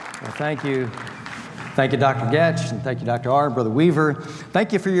Well, thank you. Thank you, Dr. Getch, and thank you, Dr. R., Brother Weaver.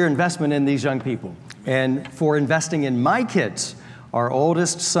 Thank you for your investment in these young people and for investing in my kids. Our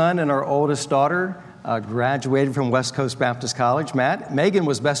oldest son and our oldest daughter graduated from West Coast Baptist College. Megan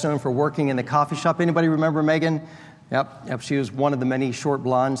was best known for working in the coffee shop. Anybody remember Megan? Yep. She was one of the many short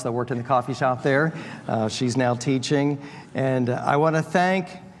blondes that worked in the coffee shop there. She's now teaching. And I want to thank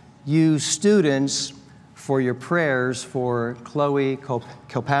you students for your prayers for Chloe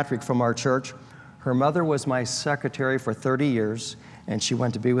Kilpatrick from our church. Her mother was my secretary for 30 years, and she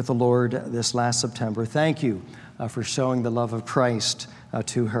went to be with the Lord this last September. Thank you for showing the love of Christ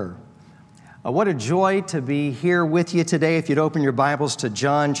to her. What a joy to be here with you today. If you'd open your Bibles to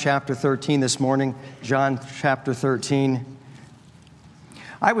John chapter 13 this morning. John chapter 13.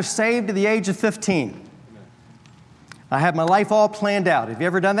 I was saved at the age of 15. I had my life all planned out. Have you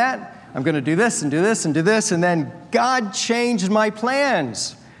ever done that? I'm going to do this and do this and do this, and then God changed my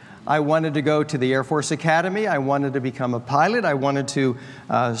plans. I wanted to go to the Air Force Academy. I wanted to become a pilot. I wanted to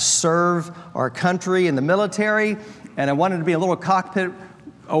serve our country in the military, and I wanted to be a little cockpit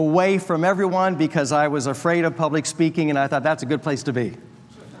away from everyone because I was afraid of public speaking, and I thought that's a good place to be.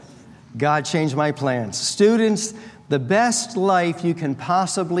 God changed my plans. Students, the best life you can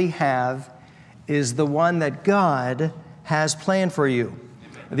possibly have is the one that God has planned for you.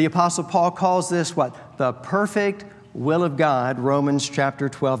 The Apostle Paul calls this what? The perfect will of God, Romans chapter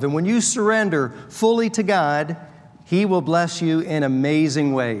 12. And when you surrender fully to God, He will bless you in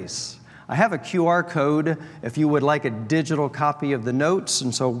amazing ways. I have a QR code if you would like a digital copy of the notes,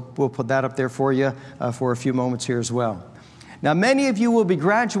 and so we'll put that up there for you for a few moments here as well. Now, many of you will be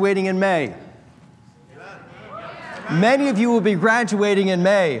graduating in May. Many of you will be graduating in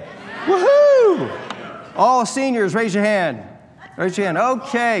May. Woohoo! All seniors, raise your hand. Raise your hand.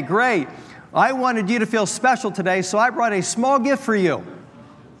 Okay, great. I wanted you to feel special today, so I brought a small gift for you.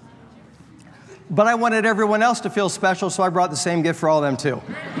 But I wanted everyone else to feel special, so I brought the same gift for all of them too.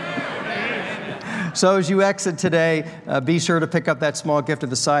 So as you exit today, be sure to pick up that small gift at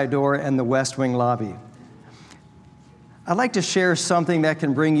the side door and the West Wing lobby. I'd like to share something that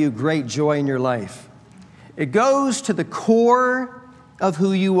can bring you great joy in your life. It goes to the core of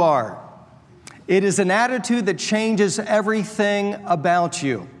who you are. It is an attitude that changes everything about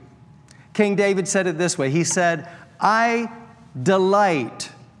you. King David said it this way. He said, I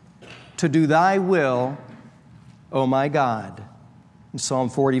delight to do thy will, O my God. In Psalm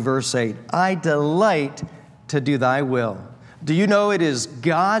 40, verse 8, I delight to do thy will. Do you know it is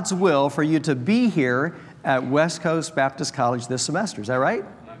God's will for you to be here at West Coast Baptist College this semester? Is that right?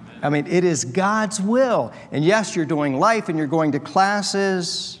 I mean, it is God's will. And yes, you're doing life and you're going to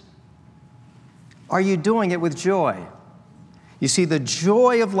classes. Are you doing it with joy? You see, the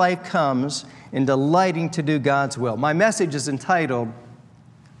joy of life comes in delighting to do God's will. My message is entitled,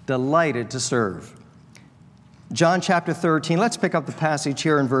 Delighted to Serve. John chapter 13, let's pick up the passage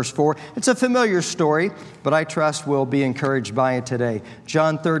here in verse 4. It's a familiar story, but I trust we'll be encouraged by it today.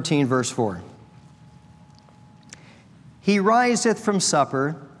 John 13, verse 4. He riseth from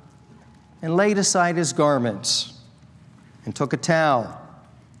supper and laid aside his garments and took a towel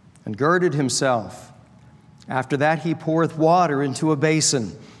and girded himself. After that he poureth water into a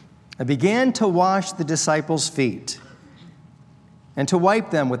basin and began to wash the disciples' feet and to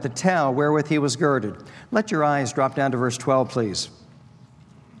wipe them with the towel wherewith he was girded. Let your eyes drop down to verse 12, please.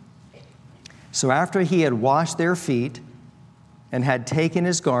 So after he had washed their feet and had taken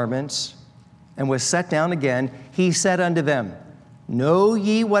his garments and was set down again, he said unto them, Know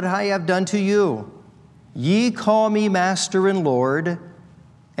ye what I have done to you? Ye call me Master and Lord,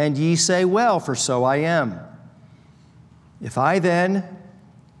 and ye say, Well, for so I am. If I then,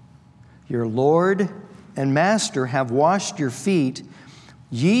 your Lord and Master, have washed your feet,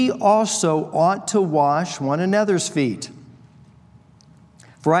 ye also ought to wash one another's feet.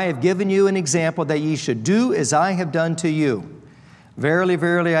 For I have given you an example that ye should do as I have done to you. Verily,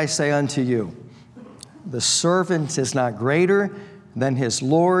 verily, I say unto you, the servant is not greater than his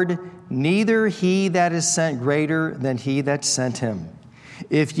Lord, neither he that is sent greater than he that sent him.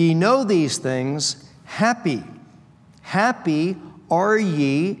 If ye know these things, happy are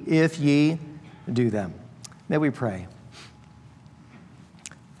ye if ye do them. May we pray.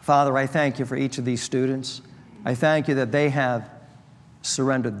 Father, I thank you for each of these students. I thank you that they have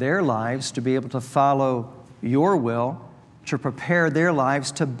surrendered their lives to be able to follow your will, to prepare their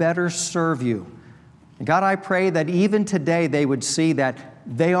lives to better serve you. And God, I pray that even today they would see that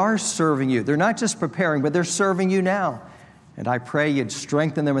they are serving you. They're not just preparing, but they're serving you now. And I pray you'd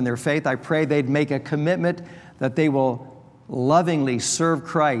strengthen them in their faith. I pray they'd make a commitment that they will lovingly serve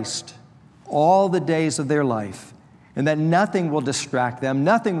Christ all the days of their life. and that nothing will distract them,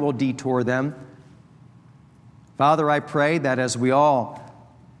 nothing will detour them. Father, I pray that as we all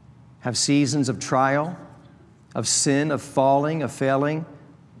have seasons of trial, of sin, of falling, of failing,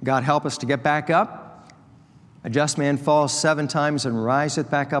 God, help us to get back up. A just man falls 7 times and riseth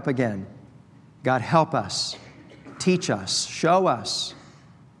back up again. God, help us, teach us, show us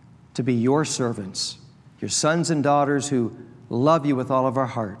to be your servants, your sons and daughters who love you with all of our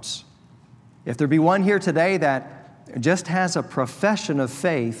hearts. If there be one here today that just has a profession of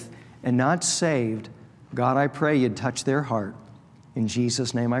faith and not saved, God, I pray you'd touch their heart. In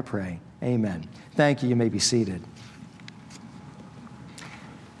Jesus' name I pray. Amen. Thank you. You may be seated.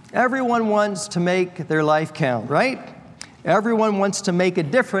 Everyone wants to make their life count, right? Everyone wants to make a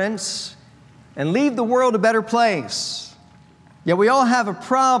difference and leave the world a better place. Yet we all have a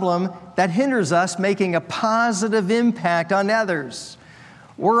problem that hinders us making a positive impact on others.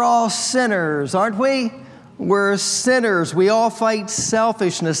 We're all sinners, aren't we? We're sinners. We all fight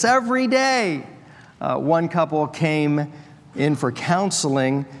selfishness every day. One couple came in for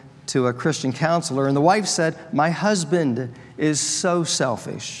counseling to a Christian counselor, and the wife said, "My husband is so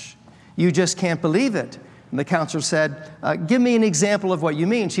selfish. You just can't believe it." And the counselor said, "Give me an example of what you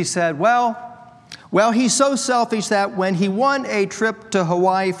mean." She said, well, he's so selfish that when he won a trip to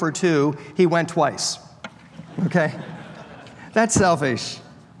Hawaii for 2, he went twice." Okay? That's selfish.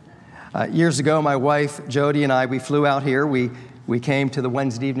 Years ago, my wife, Jody, and I, we flew out here. We came to the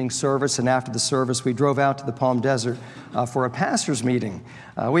Wednesday evening service, and after the service, we drove out to the Palm Desert for a pastor's meeting.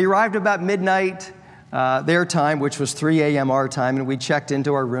 We arrived about midnight their time, which was 3 a.m. our time, and we checked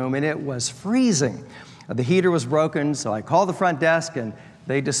into our room, and it was freezing. The heater was broken, so I called the front desk, and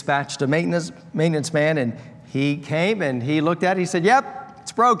they dispatched a maintenance man, and he came, and he looked at it. He said, "Yep,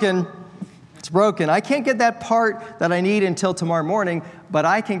 it's broken. It's broken. I can't get that part that I need until tomorrow morning, but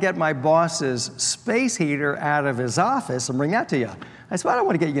I can get my boss's space heater out of his office and bring that to you." I said, "Well, I don't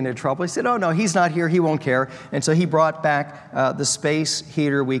want to get you into trouble." He said, "Oh, no, he's not here. He won't care." And so he brought back the space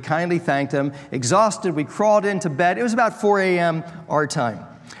heater. We kindly thanked him. Exhausted, we crawled into bed. It was about 4 a.m. our time.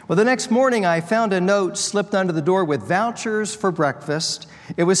 Well, the next morning, I found a note slipped under the door with vouchers for breakfast.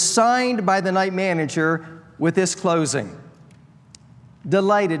 It was signed by the night manager with this closing: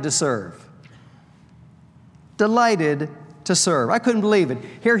 "Delighted to serve." Delighted to serve. I couldn't believe it.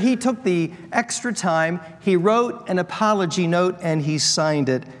 Here, he took the extra time, he wrote an apology note, and he signed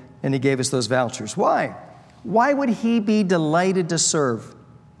it, and he gave us those vouchers. Why? Why would he be delighted to serve?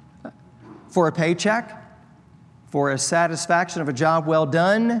 For a paycheck? For a satisfaction of a job well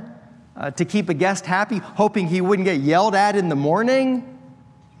done? To keep a guest happy, hoping he wouldn't get yelled at in the morning?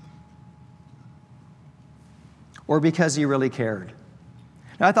 Or because he really cared?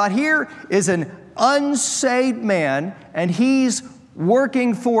 Now, I thought, here is an unsaved man, and he's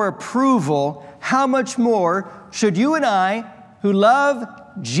working for approval. How much more should you and I, who love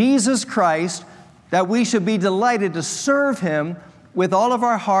Jesus Christ, that we should be delighted to serve him with all of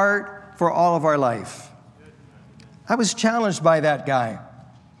our heart for all of our life? I was challenged by that guy.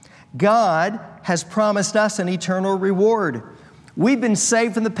 God has promised us an eternal reward. We've been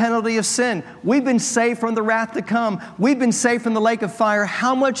saved from the penalty of sin. We've been saved from the wrath to come. We've been saved from the lake of fire.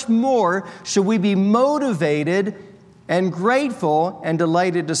 How much more should we be motivated and grateful and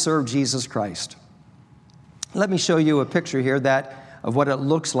delighted to serve Jesus Christ? Let me show you a picture here of what it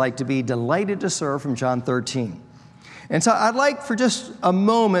looks like to be delighted to serve from John 13. And so I'd like for just a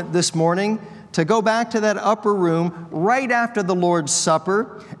moment this morning to go back to that upper room right after the Lord's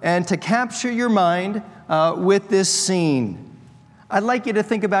Supper and to capture your mind with this scene. I'd like you to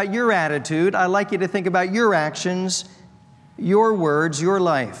think about your attitude. I'd like you to think about your actions, your words, your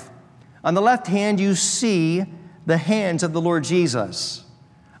life. On the left hand, you see the hands of the Lord Jesus.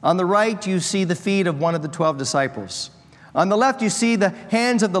 On the right, you see the feet of one of the 12 disciples. On the left, you see the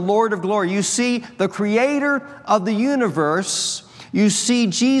hands of the Lord of glory. You see the creator of the universe. You see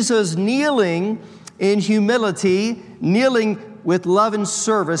Jesus kneeling in humility, kneeling with love and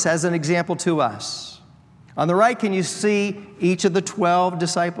service as an example to us. On the right, can you see each of the 12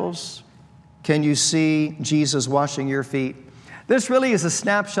 disciples? Can you see Jesus washing your feet? This really is a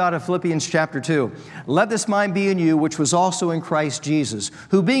snapshot of Philippians chapter 2. "Let this mind be in you, which was also in Christ Jesus,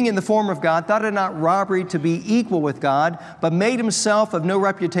 who being in the form of God, thought it not robbery to be equal with God, but made himself of no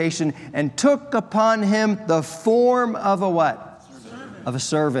reputation, and took upon him the form of a" what? Servant. Of a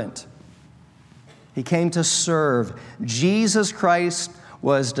servant. He came to serve. Jesus Christ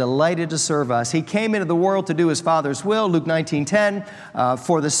was delighted to serve us. He came into the world to do his Father's will, Luke 19:10,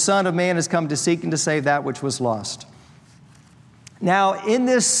 "For the Son of Man has come to seek and to save that which was lost." Now, in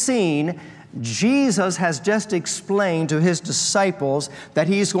this scene, Jesus has just explained to his disciples that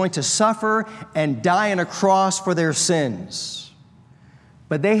he is going to suffer and die on a cross for their sins.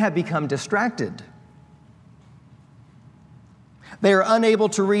 But they have become distracted. They are unable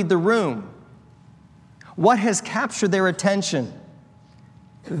to read the room. What has captured their attention?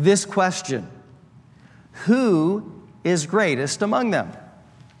 This question: who is greatest among them?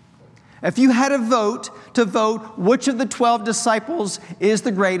 If you had a vote to vote which of the 12 disciples is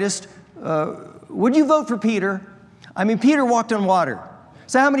the greatest, would you vote for Peter? I mean, Peter walked on water.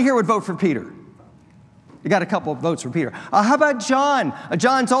 So how many here would vote for Peter? You got a couple of votes for Peter. How about John?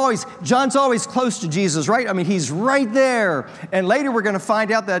 John's always close to Jesus, right? I mean, he's right there. And later we're going to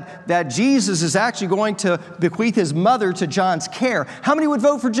find out that Jesus is actually going to bequeath his mother to John's care. How many would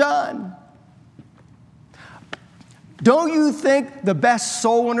vote for John? Don't you think the best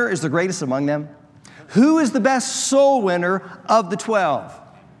soul winner is the greatest among them? Who is the best soul winner of the 12?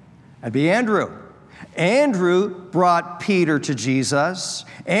 That'd be Andrew. Andrew brought Peter to Jesus.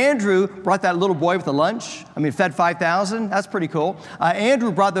 Andrew brought that little boy with the lunch. I mean, fed 5,000. That's pretty cool.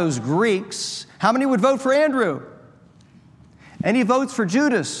 Andrew brought those Greeks. How many would vote for Andrew? Any votes for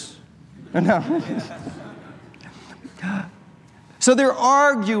Judas? No. So they're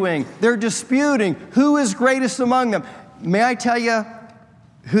arguing, they're disputing who is greatest among them. May I tell you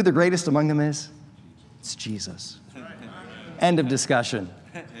who the greatest among them is? It's Jesus. End of discussion.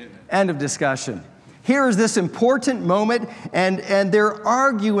 End of discussion. Here is this important moment, and they're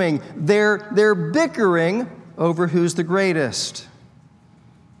arguing, they're bickering over who's the greatest.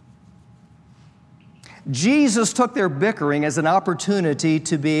 Jesus took their bickering as an opportunity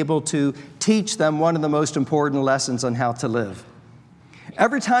to be able to teach them one of the most important lessons on how to live.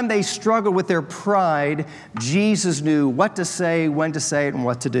 Every time they struggled with their pride, Jesus knew what to say, when to say it, and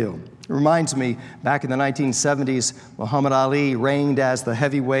what to do. It reminds me, back in the 1970s, Muhammad Ali reigned as the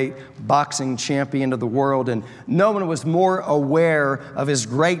heavyweight boxing champion of the world, and no one was more aware of his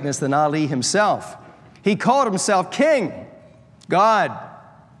greatness than Ali himself. He called himself King, God,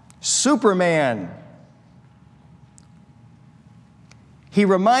 Superman. He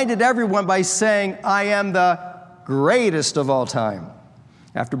reminded everyone by saying, I am the greatest of all time.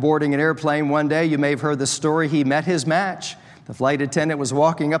 After boarding an airplane one day, you may have heard the story, he met his match. The flight attendant was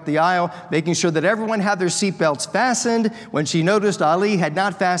walking up the aisle, making sure that everyone had their seatbelts fastened when she noticed Ali had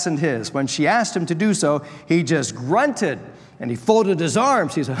not fastened his. When she asked him to do so, he just grunted and he folded his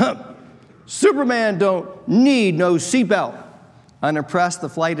arms. He said, Superman don't need no seatbelt. Unimpressed, the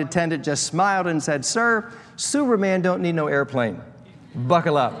flight attendant just smiled and said, Sir, Superman don't need no airplane.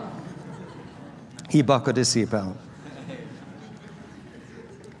 Buckle up. He buckled his seatbelt.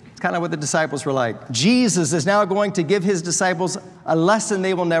 Kind of what the disciples were like. Jesus is now going to give his disciples a lesson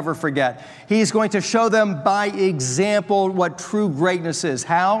they will never forget. He's going to show them by example what true greatness is.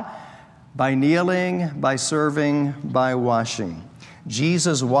 How? By kneeling, by serving, by washing.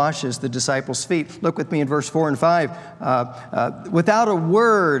 Jesus washes the disciples' feet. Look with me in verse 4 and 5. Without a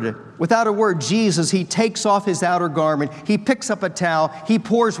word, Jesus, he takes off his outer garment. He picks up a towel. He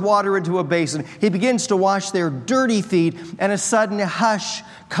pours water into a basin. He begins to wash their dirty feet, and a sudden hush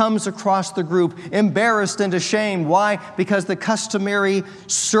comes across the group, embarrassed and ashamed. Why? Because the customary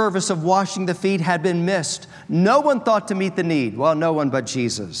service of washing the feet had been missed. No one thought to meet the need. Well, no one but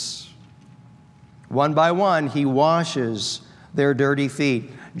Jesus. One by one, he washes their dirty feet.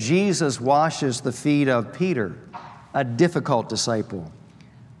 Jesus washes the feet of Peter, a difficult disciple.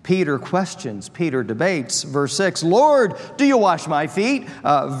 Peter questions, Peter debates. Verse 6, Lord, do you wash my feet?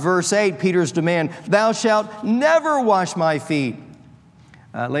 Verse 8, Peter's demand, thou shalt never wash my feet.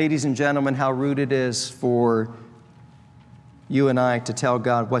 Ladies and gentlemen, how rude it is for you and I to tell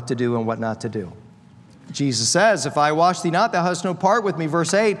God what to do and what not to do. Jesus says, if I wash thee not, thou hast no part with me.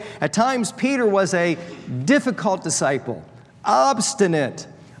 Verse 8, at times Peter was a difficult disciple, obstinate,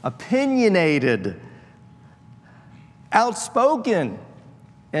 opinionated, outspoken,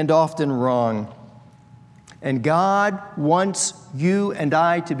 and often wrong. And God wants you and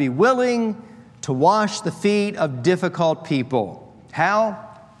I to be willing to wash the feet of difficult people. How?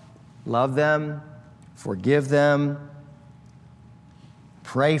 Love them, forgive them,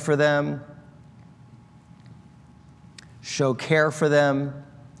 pray for them, show care for them,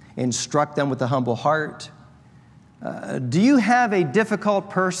 instruct them with a humble heart. Do you have a difficult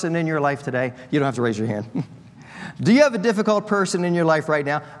person in your life today? You don't have to raise your hand. Do you have a difficult person in your life right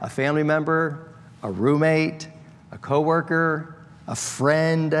now? A family member, a roommate, a coworker, a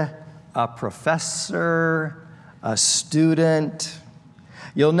friend, a professor, a student?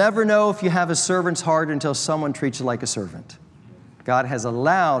 You'll never know if you have a servant's heart until someone treats you like a servant. God has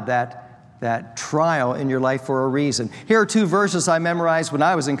allowed that trial in your life for a reason. Here are two verses I memorized when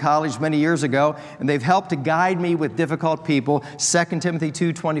I was in college many years ago, and they've helped to guide me with difficult people. 2 Timothy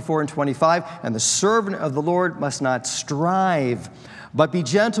 2:24 and 25, and the servant of the Lord must not strive, but be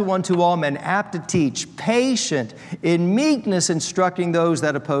gentle unto all men, apt to teach, patient, in meekness instructing those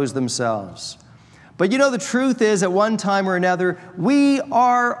that oppose themselves. But you know, the truth is, at one time or another, we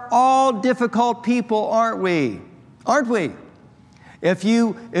are all difficult people, aren't we? Aren't we? If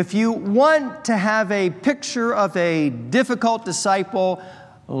you want to have a picture of a difficult disciple,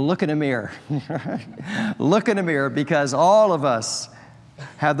 look in a mirror. Look in a mirror, because all of us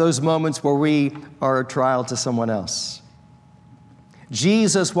have those moments where we are a trial to someone else.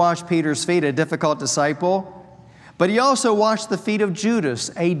 Jesus washed Peter's feet, a difficult disciple, but he also washed the feet of Judas,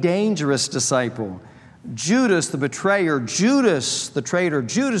 a dangerous disciple. Judas the betrayer, Judas the traitor,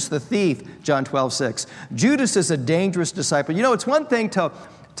 Judas the thief, John 12:6. Judas is a dangerous disciple. You know, it's one thing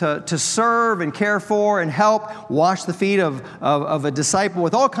to serve and care for and help wash the feet of a disciple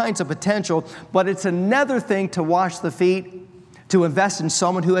with all kinds of potential, but it's another thing to wash the feet, to invest in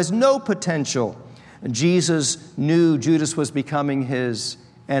someone who has no potential. And Jesus knew Judas was becoming his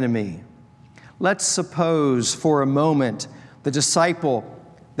enemy. Let's suppose for a moment the disciple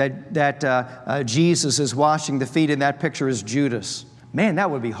that Jesus is washing the feet in that picture is Judas. Man,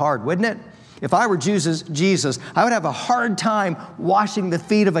 that would be hard, wouldn't it? If I were Jesus, I would have a hard time washing the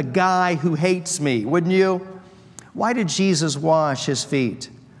feet of a guy who hates me, wouldn't you? Why did Jesus wash his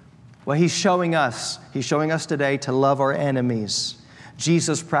feet? Well, he's showing us today to love our enemies.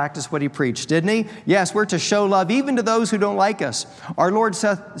 Jesus practiced what he preached, didn't he? Yes, we're to show love even to those who don't like us. Our Lord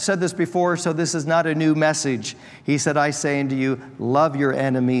said this before, so this is not a new message. He said, I say unto you, love your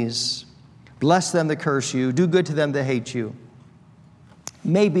enemies. Bless them that curse you. Do good to them that hate you.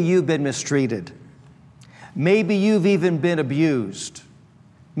 Maybe you've been mistreated. Maybe you've even been abused.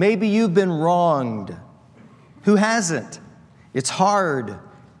 Maybe you've been wronged. Who hasn't? It's hard.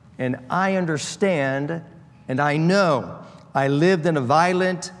 And I understand, and I know. I lived in a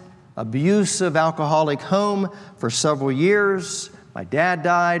violent, abusive, alcoholic home for several years. My dad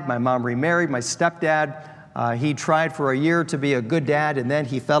died. My mom remarried. My stepdad, he tried for a year to be a good dad, and then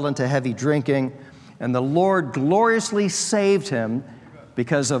he fell into heavy drinking. And the Lord gloriously saved him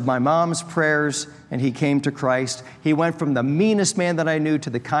because of my mom's prayers, and he came to Christ. He went from the meanest man that I knew to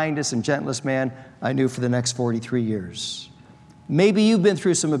the kindest and gentlest man I knew for the next 43 years. Maybe you've been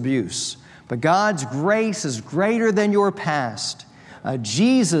through some abuse. But God's grace is greater than your past.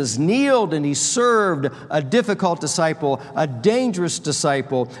 Jesus kneeled and he served a difficult disciple, a dangerous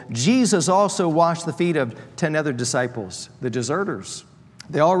disciple. Jesus also washed the feet of 10 other disciples, the deserters.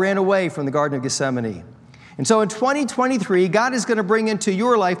 They all ran away from the Garden of Gethsemane. And so in 2023, God is going to bring into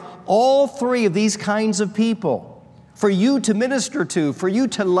your life all three of these kinds of people for you to minister to, for you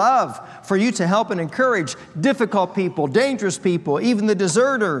to love, for you to help and encourage difficult people, dangerous people, even the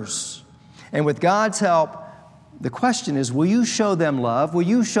deserters. And with God's help, the question is, will you show them love? Will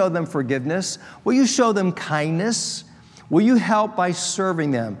you show them forgiveness? Will you show them kindness? Will you help by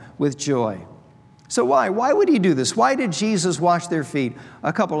serving them with joy? So why? Why would he do this? Why did Jesus wash their feet?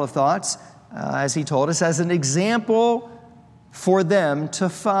 A couple of thoughts, as he told us, as an example for them to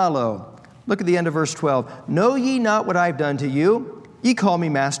follow. Look at the end of verse 12. Know ye not what I have done to you? Ye call me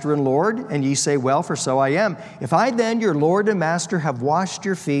Master and Lord, and ye say, well, for so I am. If I then, your Lord and Master, have washed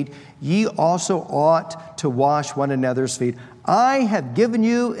your feet, ye also ought to wash one another's feet. I have given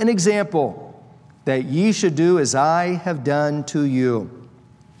you an example, that ye should do as I have done to you.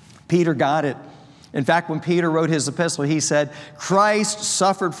 Peter got it. In fact, when Peter wrote his epistle, he said, Christ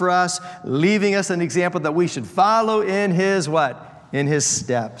suffered for us, leaving us an example that we should follow in his what? In his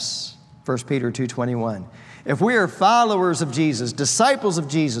steps. 1 Peter 2:21. If we are followers of Jesus, disciples of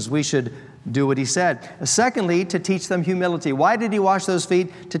Jesus, we should do what he said. Secondly, to teach them humility. Why did he wash those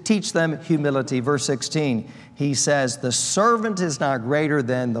feet? To teach them humility. Verse 16, he says, the servant is not greater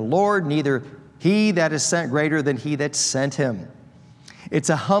than the Lord, neither he that is sent greater than he that sent him.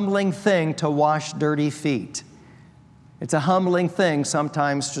 It's a humbling thing to wash dirty feet. It's a humbling thing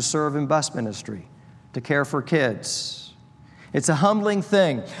sometimes to serve in bus ministry, to care for kids. It's a humbling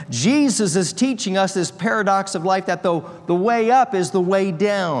thing. Jesus is teaching us this paradox of life that the way up is the way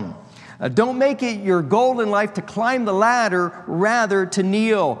down. Don't make it your goal in life to climb the ladder, rather to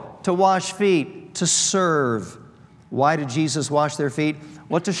kneel, to wash feet, to serve. Why did Jesus wash their feet?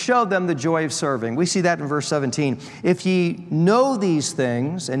 Well, to show them the joy of serving. We see that in verse 17. If ye know these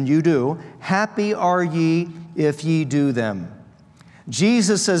things, and you do, happy are ye if ye do them.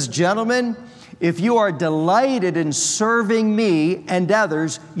 Jesus says, gentlemen, if you are delighted in serving me and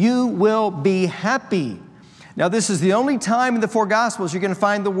others, you will be happy. Now, this is the only time in the four Gospels you're going to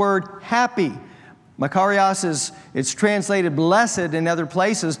find the word happy. Makarios it's translated blessed in other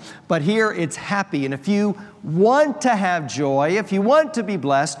places, but here it's happy. And if you want to have joy, if you want to be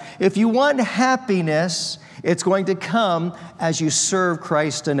blessed, if you want happiness, it's going to come as you serve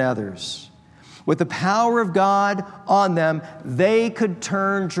Christ and others. With the power of God on them, they could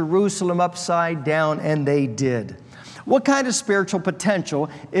turn Jerusalem upside down, and they did. What kind of spiritual potential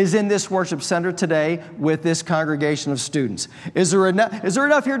is in this worship center today with this congregation of students? Is there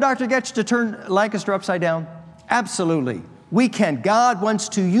enough here, Dr. Getch, to turn Lancaster upside down? Absolutely. We can. God wants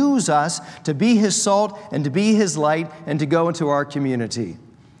to use us to be His salt and to be His light and to go into our community.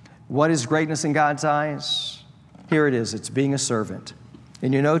 What is greatness in God's eyes? Here it is. It's being a servant.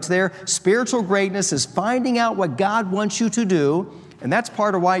 In your notes there, spiritual greatness is finding out what God wants you to do, and that's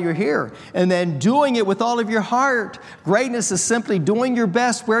part of why you're here. And then doing it with all of your heart. Greatness is simply doing your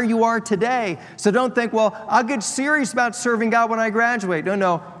best where you are today. So don't think, well, I'll get serious about serving God when I graduate.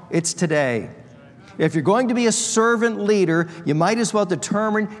 No, it's today. If you're going to be a servant leader, you might as well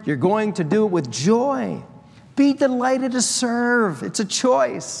determine you're going to do it with joy. Be delighted to serve. It's a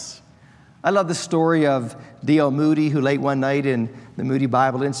choice. I love the story of D.L. Moody, who late one night in the Moody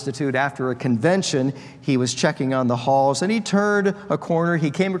Bible Institute, after a convention, he was checking on the halls, and he turned a corner. He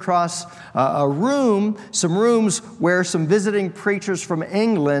came across some rooms where some visiting preachers from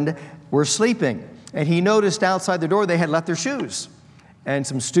England were sleeping. And he noticed outside the door they had left their shoes. And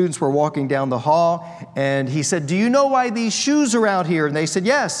some students were walking down the hall, and he said, "Do you know why these shoes are out here?" And they said,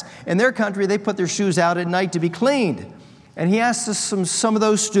 "Yes. In their country, they put their shoes out at night to be cleaned." And he asked some of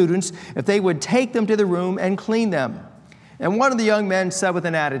those students if they would take them to the room and clean them. And one of the young men said with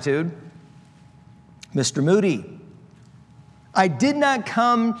an attitude, "Mr. Moody, I did not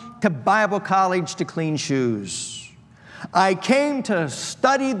come to Bible college to clean shoes. I came to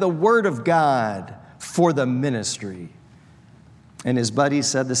study the Word of God for the ministry." And his buddy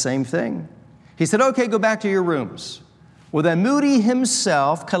said the same thing. He said, "Okay, go back to your rooms." Well, then Moody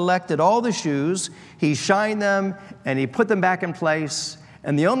himself collected all the shoes, he shined them, and he put them back in place.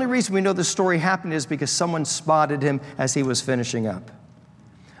 And the only reason we know this story happened is because someone spotted him as he was finishing up.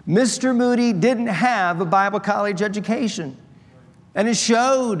 Mr. Moody didn't have a Bible college education. And it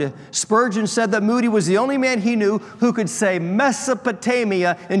showed. Spurgeon said that Moody was the only man he knew who could say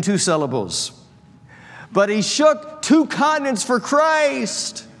Mesopotamia in 2 syllables. But he shook 2 continents for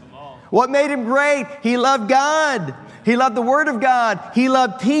Christ. What made him great? He loved God. He loved the Word of God. He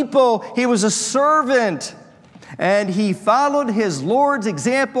loved people. He was a servant. And he followed his Lord's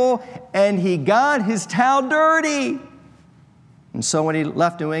example, and he got his towel dirty. And so when he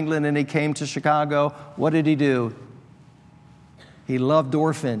left New England and he came to Chicago, what did he do? He loved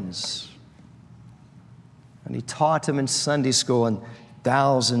orphans. And he taught them in Sunday school, and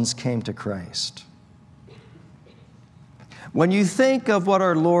thousands came to Christ. When you think of what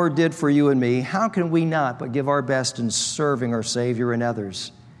our Lord did for you and me, how can we not but give our best in serving our Savior and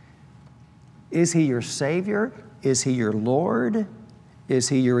others? Is He your Savior? Is He your Lord? Is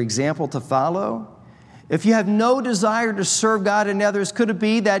He your example to follow? If you have no desire to serve God and others, could it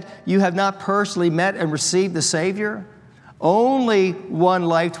be that you have not personally met and received the Savior? Only one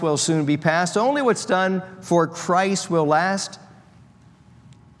life will soon be passed. Only what's done for Christ will last.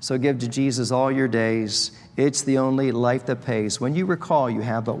 So give to Jesus all your days. It's the only life that pays. When you recall, you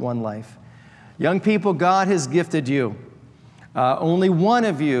have but one life. Young people, God has gifted you. Only one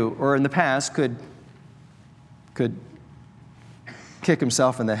of you, or in the past, could kick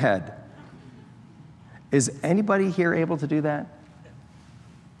himself in the head. Is anybody here able to do that?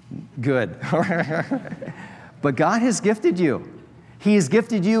 Good. But God has gifted you. He has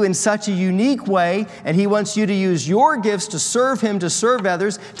gifted you in such a unique way, and He wants you to use your gifts to serve Him, to serve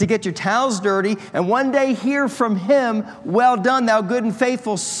others, to get your towels dirty, and one day hear from Him, "Well done, thou good and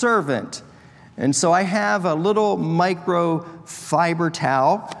faithful servant." And so I have a little microfiber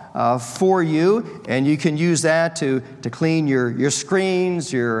towel for you, and you can use that to clean your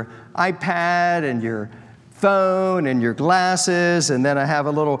screens, your iPad, and your phone and your glasses. And then I have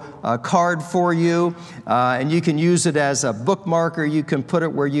a little card for you, and you can use it as a bookmarker. You can put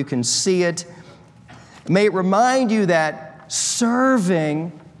it where you can see it. May it remind you that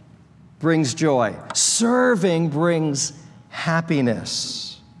serving brings joy. Serving brings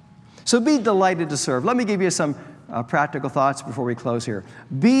happiness. So be delighted to serve. Let me give you some practical thoughts before we close here.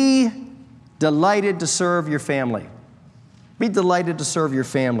 Be delighted to serve your family. Be delighted to serve your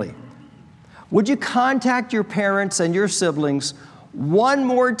family. Would you contact your parents and your siblings one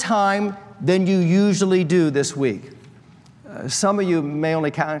more time than you usually do this week? Some of you may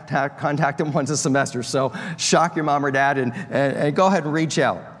only contact them once a semester, so shock your mom or dad and go ahead and reach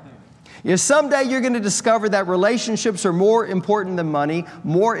out. Someday you're going to discover that relationships are more important than money,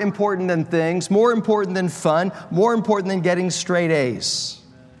 more important than things, more important than fun, more important than getting straight A's.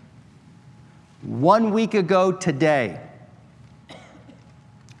 1 week ago today,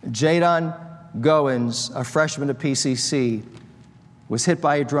 Jadon Goins, a freshman at PCC, was hit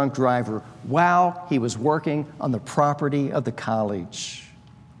by a drunk driver while he was working on the property of the college.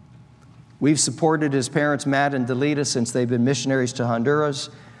 We've supported his parents, Matt and Delita, since they've been missionaries to Honduras.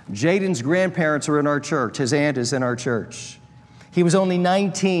 Jaden's grandparents are in our church. His aunt is in our church. He was only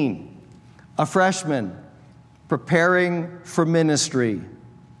 19, a freshman, preparing for ministry.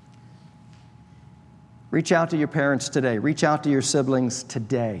 Reach out to your parents today. Reach out to your siblings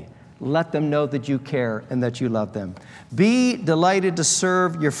today. Let them know that you care and that you love them. Be delighted to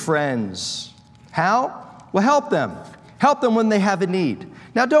serve your friends. How? Well, help them. Help them when they have a need.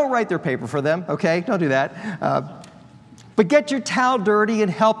 Now, don't write their paper for them, okay? Don't do that. But get your towel dirty and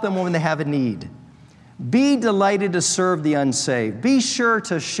help them when they have a need. Be delighted to serve the unsaved. Be sure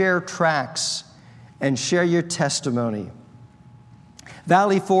to share tracts and share your testimony.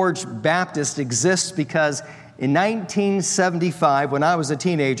 Valley Forge Baptist exists because in 1975, when I was a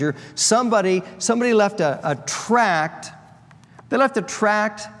teenager, somebody left a tract. They left a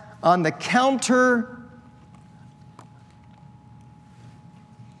tract on the counter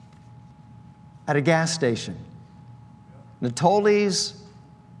at a gas station. Natoli's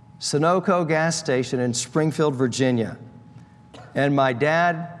Sunoco gas station in Springfield, Virginia. And my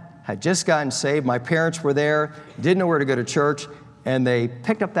dad had just gotten saved. My parents were there, didn't know where to go to church, and they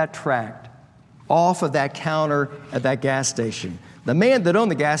picked up that tract off of that counter at that gas station. The man that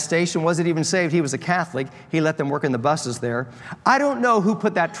owned the gas station wasn't even saved. He was a Catholic. He let them work in the buses there. I don't know who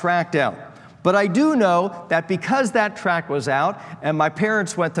put that tract out, but I do know that because that tract was out and my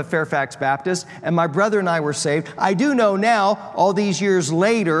parents went to Fairfax Baptist and my brother and I were saved, I do know now, all these years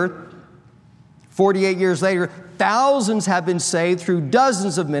later, 48 years later, thousands have been saved through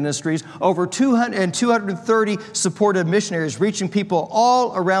dozens of ministries, over 230 supported missionaries reaching people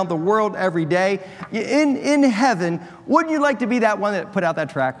all around the world every day. In heaven, wouldn't you like to be that one that put out that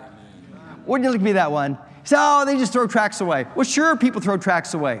tract? Wouldn't you like to be that one? You say, oh, they just throw tracts away. Well, sure, people throw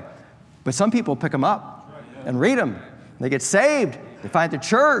tracts away. But some people pick them up and read them. They get saved. They find the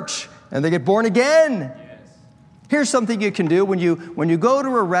church, and they get born again. Here's something you can do when you go to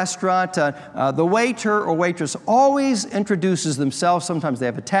a restaurant. The waiter or waitress always introduces themselves. Sometimes they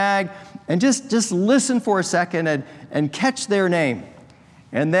have a tag, and just listen for a second and catch their name.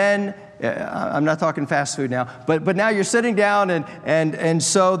 And then I'm not talking fast food now, but now you're sitting down and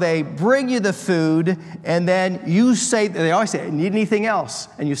so they bring you the food, and then you say, they always say, need anything else?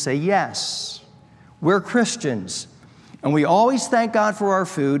 And you say, yes. We're Christians. And we always thank God for our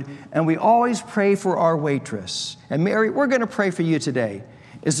food, and we always pray for our waitress. And Mary, we're going to pray for you today.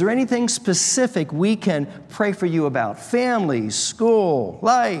 Is there anything specific we can pray for you about? Family, school,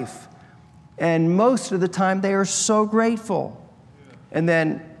 life. And most of the time, they are so grateful. And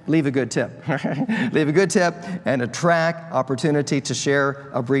then leave a good tip. Leave a good tip and a tract opportunity to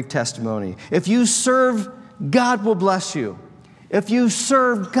share a brief testimony. If you serve, God will bless you. If you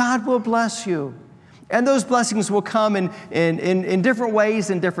serve, God will bless you. And those blessings will come in different ways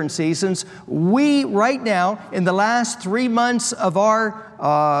in different seasons. We, right now, in the last 3 months of our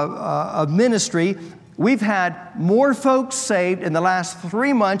of ministry, we've had more folks saved in the last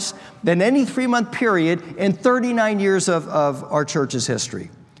 3 months than any 3-month period in 39 years of our church's history.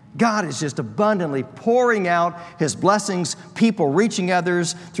 God is just abundantly pouring out His blessings, people reaching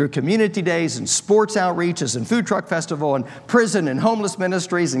others through community days and sports outreaches and food truck festival and prison and homeless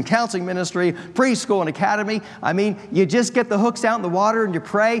ministries and counseling ministry, preschool and academy. I mean, you just get the hooks out in the water and you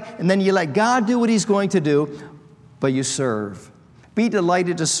pray, and then you let God do what He's going to do, but you serve. Be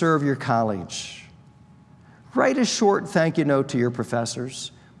delighted to serve your college. Write a short thank you note to your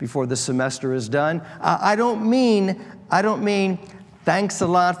professors before the semester is done. I don't mean thanks a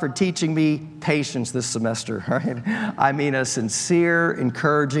lot for teaching me patience this semester, right? I mean a sincere,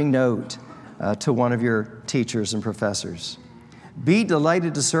 encouraging note to one of your teachers and professors. Be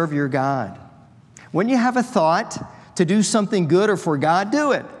delighted to serve your God. When you have a thought to do something good or for God,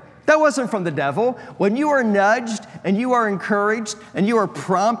 do it. That wasn't from the devil. When you are nudged and you are encouraged and you are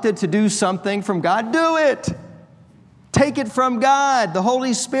prompted to do something from God, do it. Take it from God, the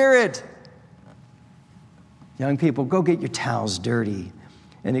Holy Spirit. Young people, go get your towels dirty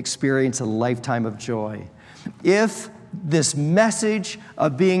and experience a lifetime of joy. If this message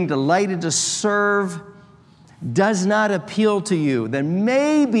of being delighted to serve does not appeal to you, then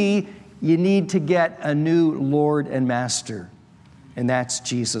maybe you need to get a new Lord and Master, and that's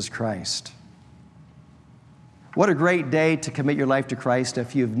Jesus Christ. What a great day to commit your life to Christ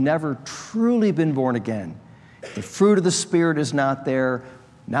if you've never truly been born again. If the fruit of the Spirit is not there,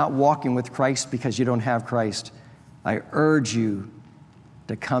 not walking with Christ because you don't have Christ, I urge you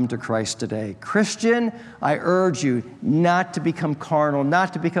to come to Christ today. Christian, I urge you not to become carnal,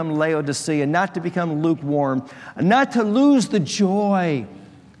 not to become Laodicea, not to become lukewarm, not to lose the joy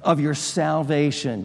of your salvation.